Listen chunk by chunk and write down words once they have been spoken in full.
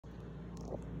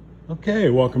Okay,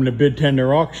 welcome to Bid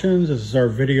Tender Auctions. This is our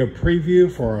video preview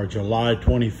for our July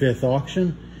 25th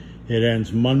auction. It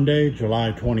ends Monday,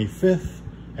 July 25th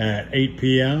at 8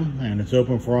 p.m. and it's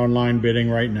open for online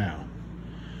bidding right now.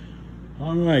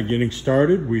 All right, getting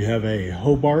started, we have a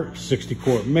Hobart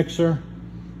 60-quart mixer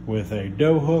with a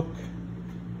dough hook,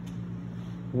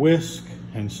 whisk,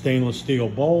 and stainless steel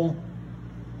bowl.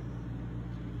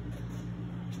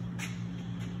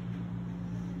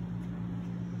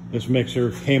 This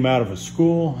mixer came out of a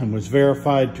school and was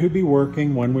verified to be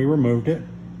working when we removed it.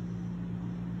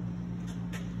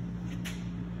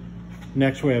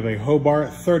 Next, we have a Hobart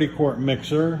 30-quart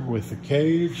mixer with a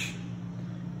cage,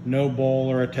 no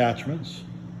bowl or attachments.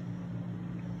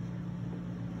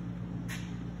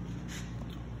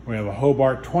 We have a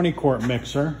Hobart 20-quart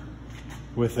mixer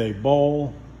with a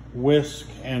bowl, whisk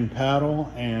and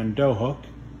paddle, and dough hook.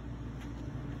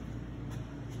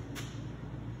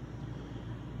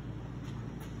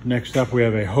 Next up, we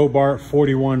have a Hobart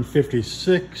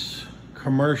 4156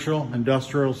 commercial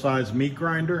industrial size meat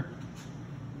grinder.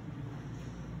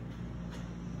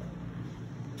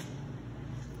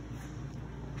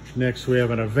 Next, we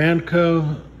have an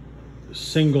Avanco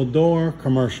single door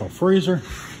commercial freezer.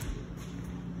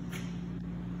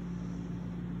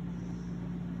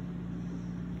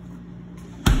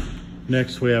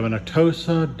 Next, we have an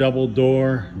Atosa double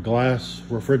door glass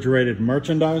refrigerated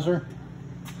merchandiser.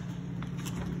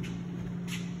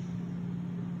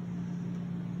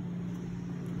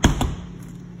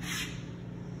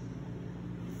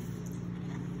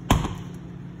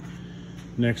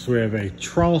 Next, we have a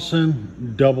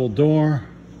Charleston double door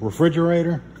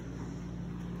refrigerator.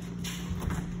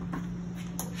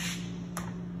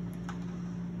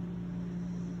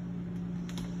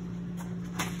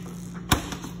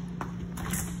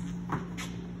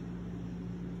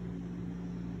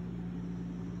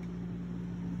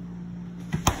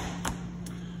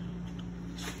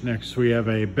 Next, we have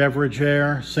a Beverage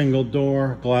Air single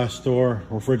door glass door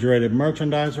refrigerated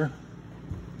merchandiser.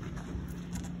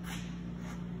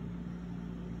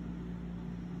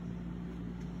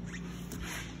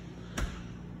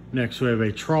 Next, we have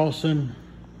a Charleston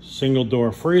single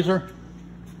door freezer.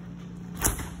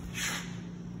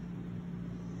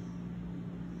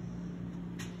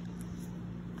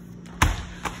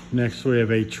 Next, we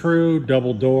have a True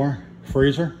double door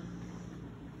freezer.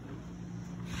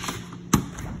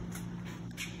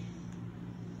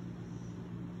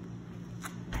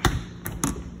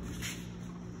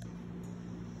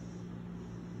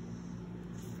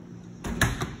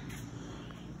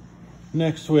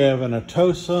 Next, we have an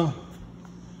Atosa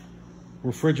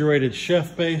refrigerated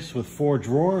chef base with 4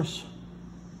 drawers.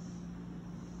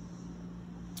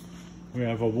 We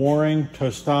have a Waring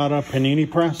Tostada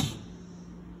panini press.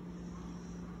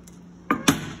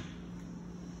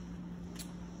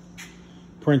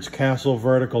 Prince Castle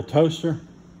vertical toaster.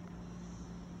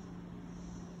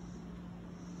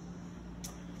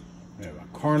 We have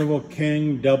a Carnival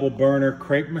King double burner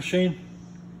crepe machine.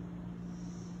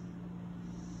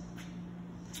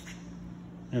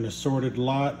 An assorted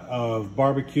lot of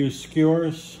barbecue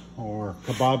skewers or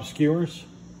kebab skewers.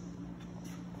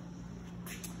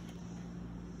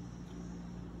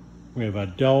 We have a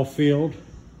Delafield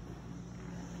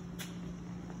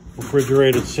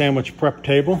refrigerated sandwich prep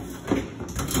table.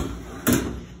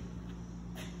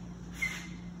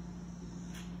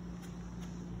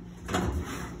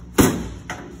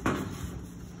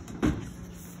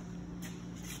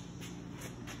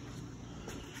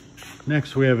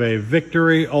 Next, we have a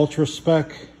Victory Ultra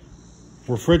Spec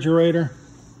refrigerator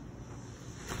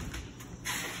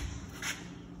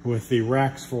with the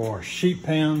racks for sheet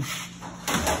pans.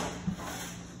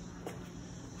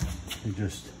 You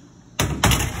just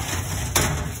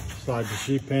slide the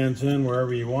sheet pans in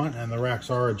wherever you want, and the racks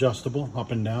are adjustable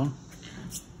up and down.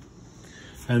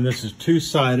 And this is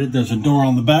two-sided. There's a door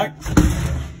on the back,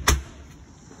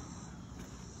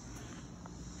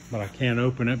 but I can't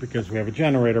open it because we have a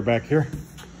generator back here.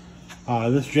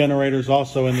 This generator is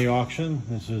also in the auction.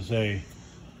 This is a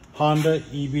Honda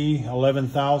EB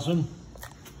 11,000.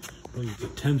 I believe it's a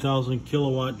 10,000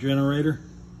 kilowatt generator,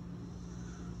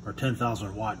 or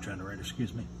 10,000 watt generator,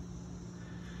 excuse me.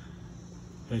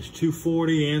 It's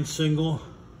 240 and single,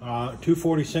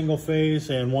 240 single phase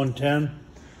and 110.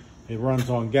 It runs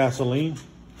on gasoline.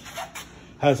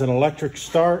 Has an electric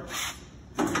start.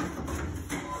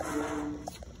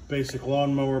 Basic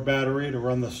lawnmower battery to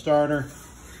run the starter.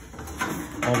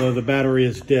 Although the battery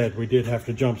is dead, we did have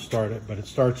to jump start it, but it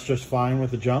starts just fine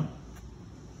with the jump.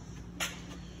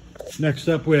 Next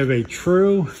up, we have a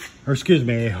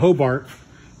Hobart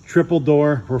triple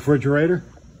door refrigerator.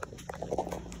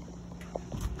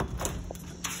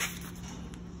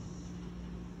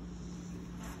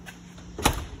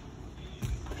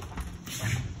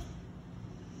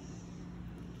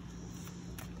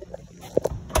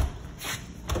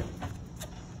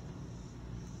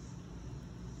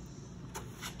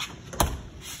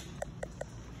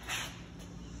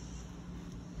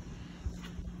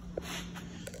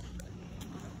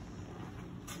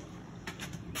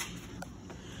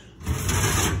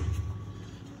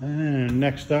 And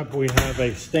next up we have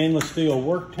a stainless steel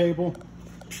work table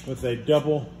with a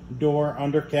double door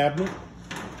under cabinet.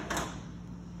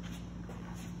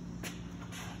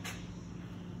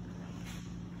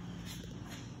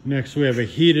 Next we have a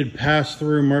heated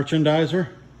pass-through merchandiser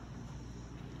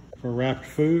for wrapped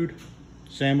food,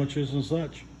 sandwiches and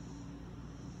such.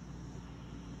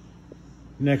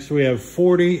 Next we have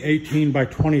 40 18 by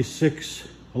 26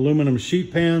 aluminum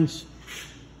sheet pans.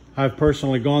 I've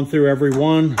personally gone through every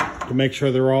one to make sure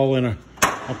they're all in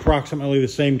approximately the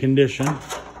same condition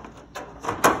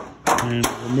and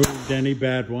removed any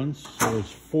bad ones. So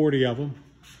there's 40 of them,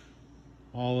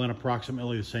 all in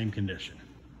approximately the same condition.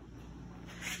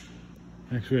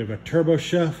 Next we have a Turbo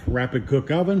Chef rapid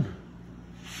cook oven.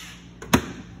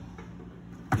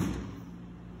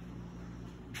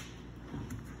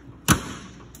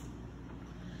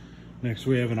 Next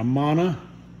we have an Amana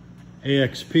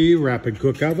AXP rapid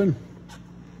cook oven.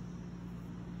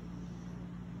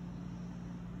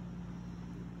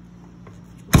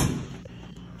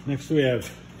 Next we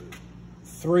have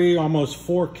 3, almost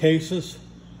 4 cases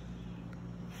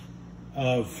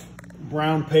of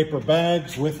brown paper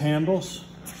bags with handles.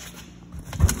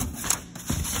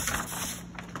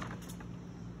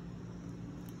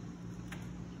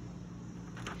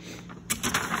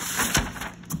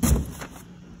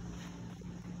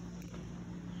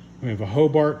 We have a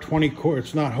Hobart 20 quart,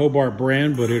 it's not Hobart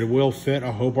brand, but it will fit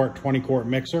a Hobart 20 quart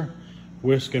mixer,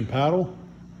 whisk and paddle.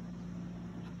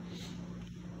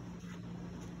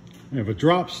 We have a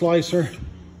drop slicer.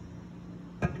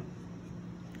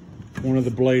 One of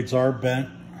the blades are bent.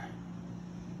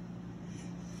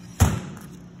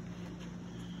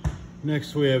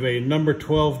 Next we have a number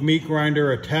 12 meat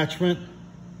grinder attachment,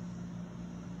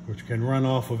 which can run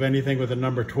off of anything with a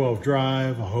number 12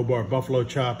 drive, a Hobart buffalo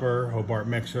chopper, Hobart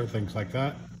mixer, things like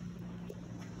that.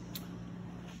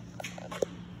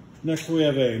 Next we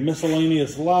have a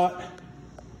miscellaneous lot,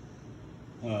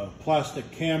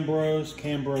 plastic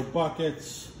Cambro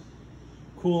buckets,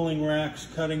 cooling racks,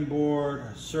 cutting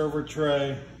board, server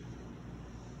tray.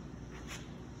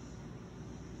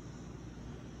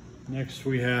 Next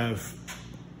we have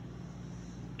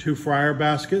 2 fryer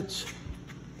baskets,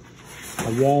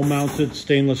 a wall-mounted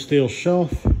stainless steel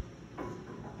shelf,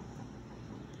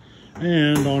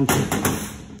 and onto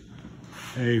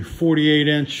a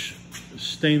 48-inch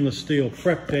stainless steel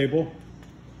prep table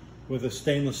with a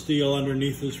stainless steel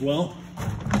underneath as well.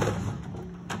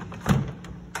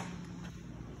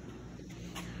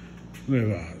 We have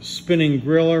a spinning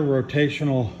griller,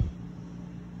 rotational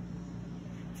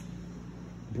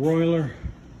broiler.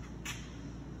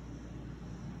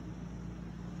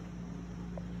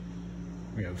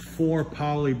 We have 4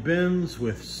 poly bins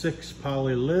with 6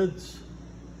 poly lids.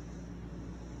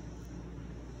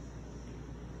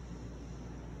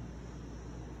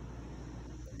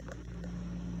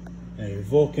 A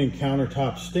Vulcan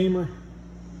countertop steamer.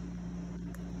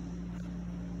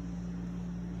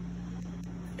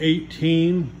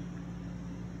 18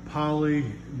 poly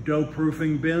dough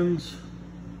proofing bins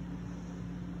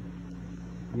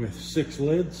with 6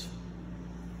 lids.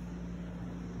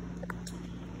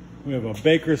 We have a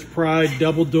Baker's Pride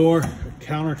double door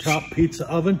countertop pizza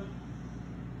oven.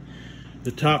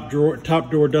 The top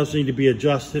door does need to be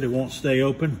adjusted. It won't stay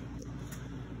open.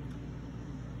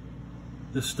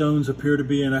 The stones appear to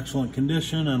be in excellent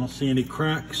condition. I don't see any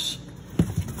cracks.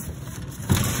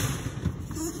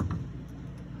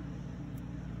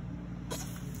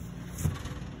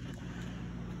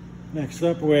 Next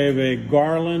up we have a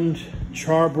Garland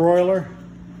char broiler.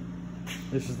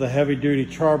 This is the heavy duty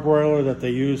char broiler that they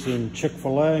use in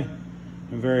Chick-fil-A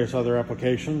and various other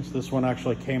applications. This one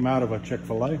actually came out of a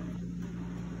Chick-fil-A.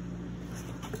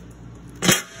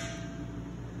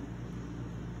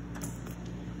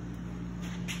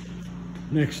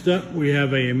 Next up we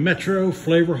have a Metro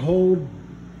Flavor Hold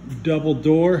double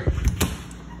door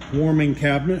warming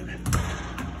cabinet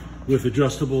with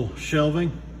adjustable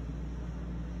shelving,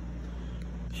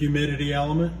 humidity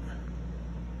element.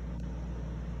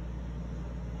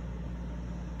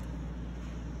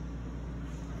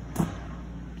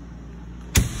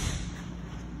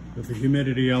 With the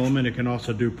humidity element, it can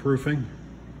also do proofing.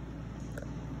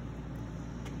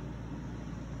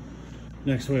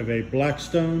 Next we have a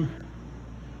Blackstone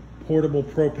portable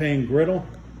propane griddle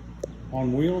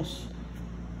on wheels.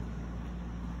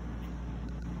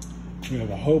 We have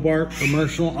a Hobart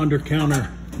commercial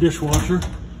under-counter dishwasher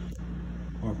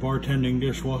or bartending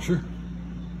dishwasher.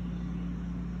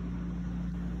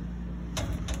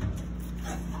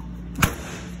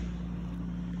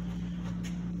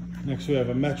 Next we have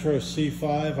a Metro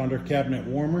C5 under cabinet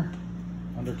warmer,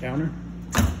 under counter.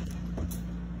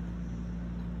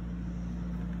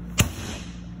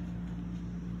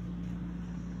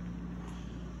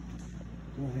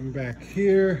 Going back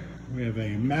here, we have a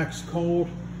max cold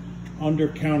under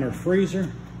counter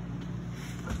freezer.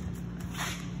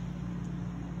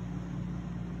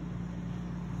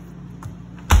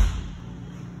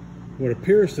 What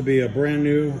appears to be a brand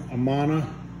new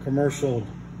Amana commercial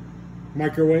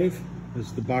microwave. This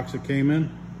is the box it came in.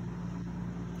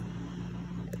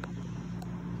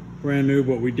 Brand new,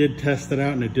 but we did test it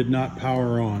out and it did not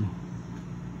power on.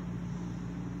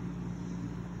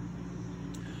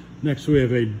 Next we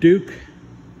have a Duke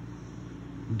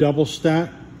double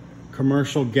stack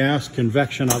commercial gas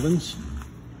convection ovens.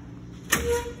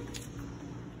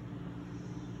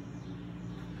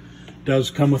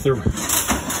 Does come with a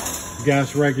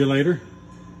gas regulator.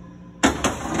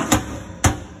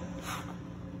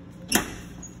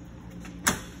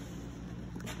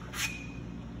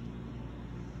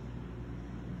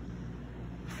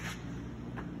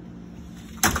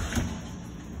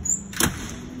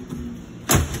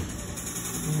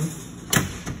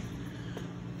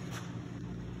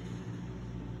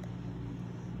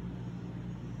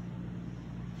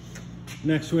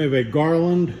 Next we have a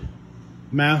Garland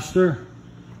Master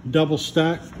double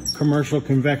stack commercial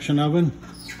convection oven.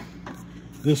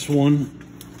 This one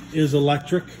is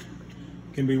electric.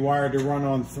 Can be wired to run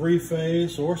on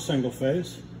 3-phase or single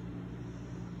phase.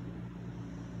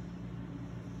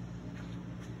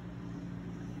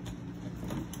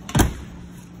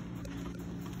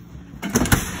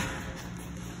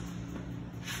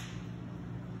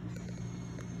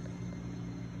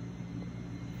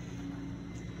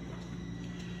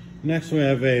 Next we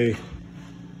have a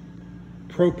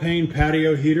propane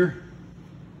patio heater,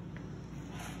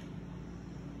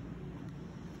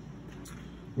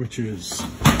 which is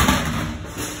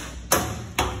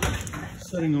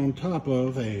sitting on top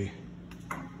of a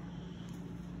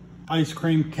ice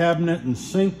cream cabinet and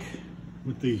sink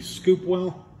with the scoop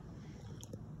well.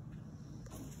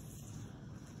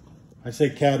 I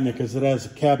say cabinet because it has a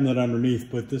cabinet underneath,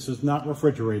 but this is not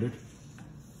refrigerated.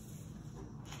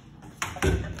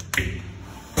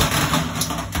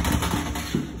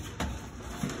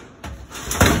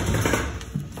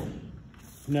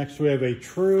 Next we have a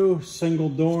true single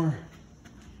door,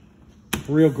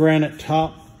 real granite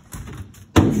top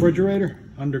refrigerator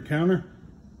under counter.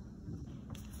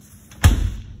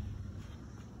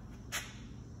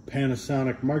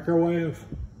 Panasonic microwave.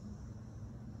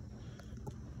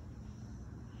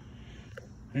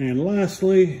 And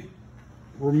lastly,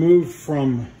 removed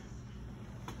from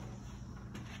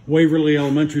Waverly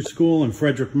Elementary School in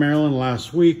Frederick, Maryland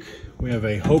last week, we have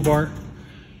a Hobart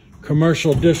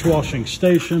commercial dishwashing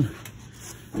station.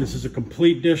 This is a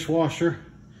complete dishwasher.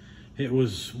 It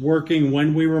was working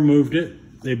when we removed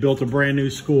it. They built a brand new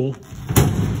school,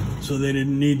 so they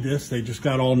didn't need this. They just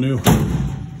got all new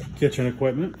kitchen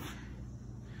equipment.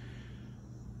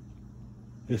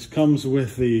 This comes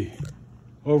with the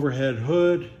overhead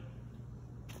hood,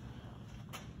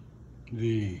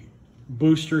 the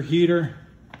booster heater,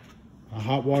 a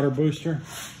hot water booster,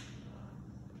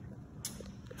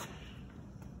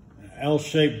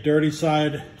 L-shaped dirty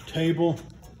side table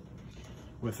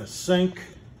with a sink,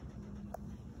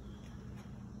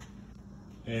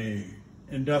 a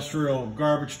industrial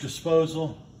garbage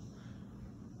disposal,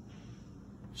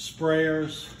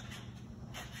 sprayers,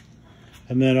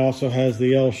 and then also has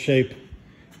the L-shaped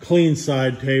clean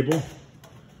side table,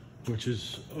 which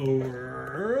is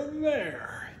over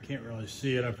there. Can't really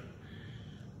see it.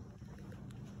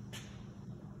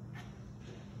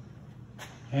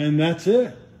 And that's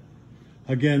it.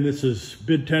 Again, this is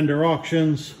bid tender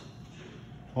auctions.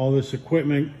 All this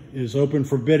equipment is open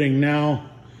for bidding now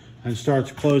and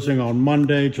starts closing on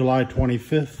Monday, July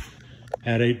 25th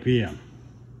at 8 p.m.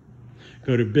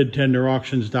 Go to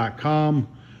bidtenderauctions.com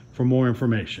for more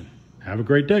information. Have a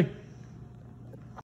great day.